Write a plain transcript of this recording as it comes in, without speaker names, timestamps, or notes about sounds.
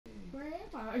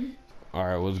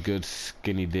Alright, what's good,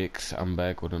 skinny dicks? I'm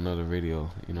back with another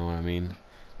video. You know what I mean?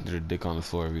 There's a dick on the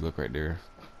floor if you look right there.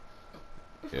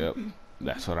 Yep,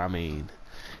 that's what I mean.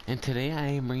 And today I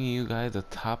am bringing you guys the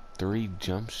top 3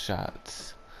 jump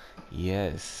shots.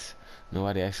 Yes.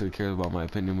 Nobody actually cares about my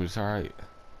opinion, but it's alright.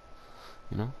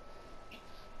 You know?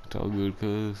 It's all good,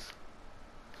 cuz.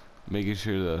 Making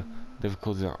sure the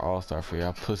difficulty on all-star for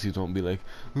y'all pussies don't be like,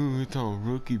 oh, it's on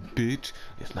rookie, bitch.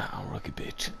 It's not on rookie,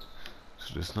 bitch.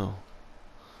 So just know.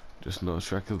 Just know,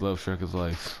 Shrek is love, Shrek is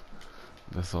life.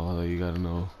 That's all that you gotta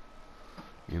know.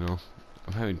 You know?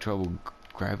 I'm having trouble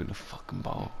grabbing the fucking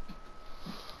ball.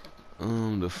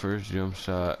 The first jump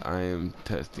shot I am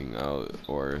testing out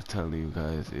or telling you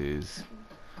guys is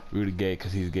Rudy gay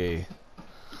because he's gay.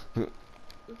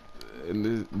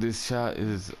 And this shot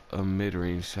is a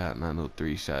mid-range shot, not no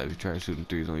 3 shot. If you try shooting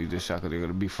 3s, don't use this shot because you're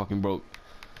gonna be fucking broke.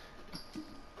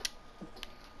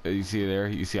 You see it there?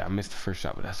 You see I missed the first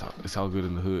shot, but that's all. It's all good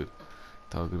in the hood.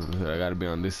 It's all good in the hood. I gotta be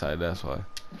on this side, that's why.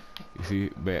 You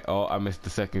see? But, oh, I missed the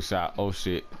second shot. Oh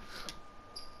shit.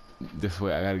 This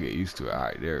way, I gotta get used to it.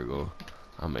 Alright, there we go.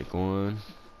 I'll make one.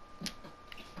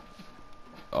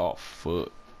 Oh,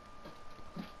 fuck.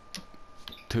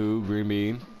 2, green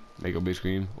bean. Make a bitch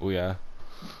green. Oh, yeah.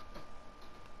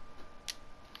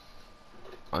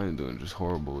 I ain't doing just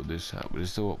horrible with this shot, but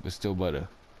it's still butter.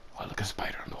 Oh, look, a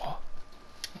spider on the wall.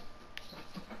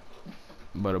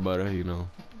 Butter, you know.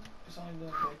 It's only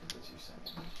doing bacon as you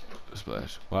second.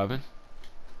 Splash. What happened?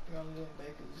 You're only doing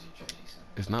bacon as you trash second.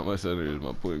 It's not my center, it's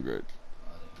my point guard.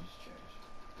 Oh, then you just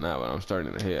trash. Nah, but I'm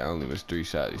starting to hit. I only missed 3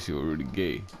 shots. You see what Rudy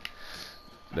gay.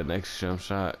 The next jump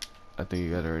shot, I think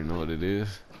you guys already know what it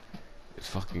is. It's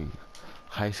fucking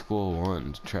high school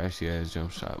 1's trashy ass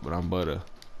jump shot, but I'm butter.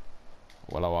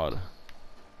 Walla walla.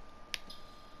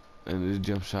 And this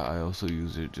jump shot, I also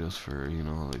use it just for, you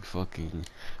know, like fucking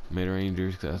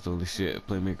mid-rangers, cause that's the only shit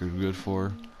playmaker's good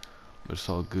for. But it's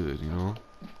all good, you know?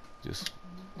 Just,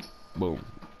 boom,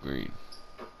 green.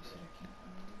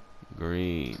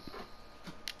 Green.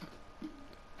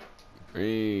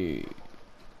 Green.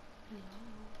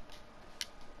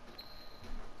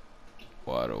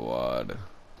 Water.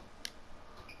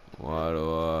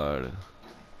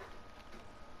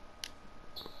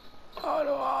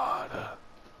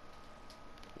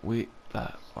 Wait,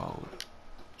 that out.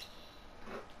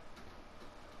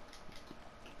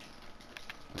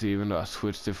 See, even though I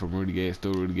switched it from Rudy Gay, it's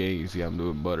still Rudy Gay. You see, I'm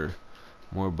doing butter,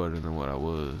 more butter than what I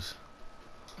was.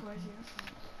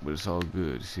 But it's all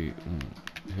good. See,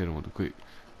 hit him with a quick.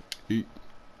 Eat.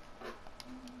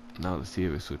 Now let's see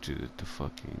if it switches it to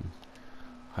fucking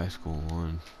high school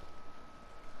 1.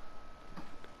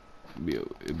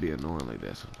 It'd be annoying like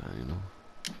that sometimes, you know.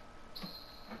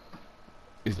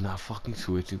 It's not fucking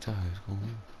switching to high school.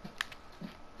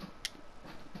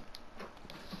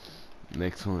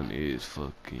 Next one is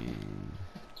fucking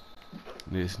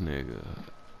this nigga,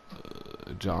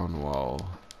 John Wall.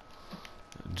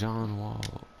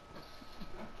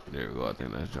 There we go. I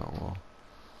think that's John Wall.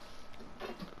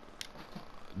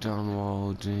 John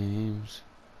Wall James.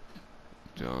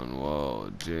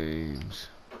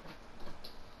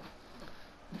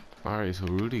 Alright, so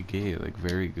Rudy Gay, like,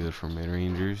 very good for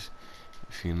mid-rangers.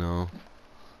 If you know,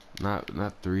 not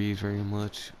 3s very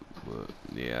much, but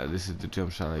yeah, this is the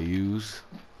jump shot I use.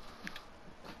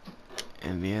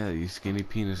 And yeah, you skinny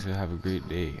penis will have a great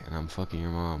day, and I'm fucking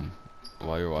your mom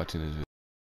while you're watching this video.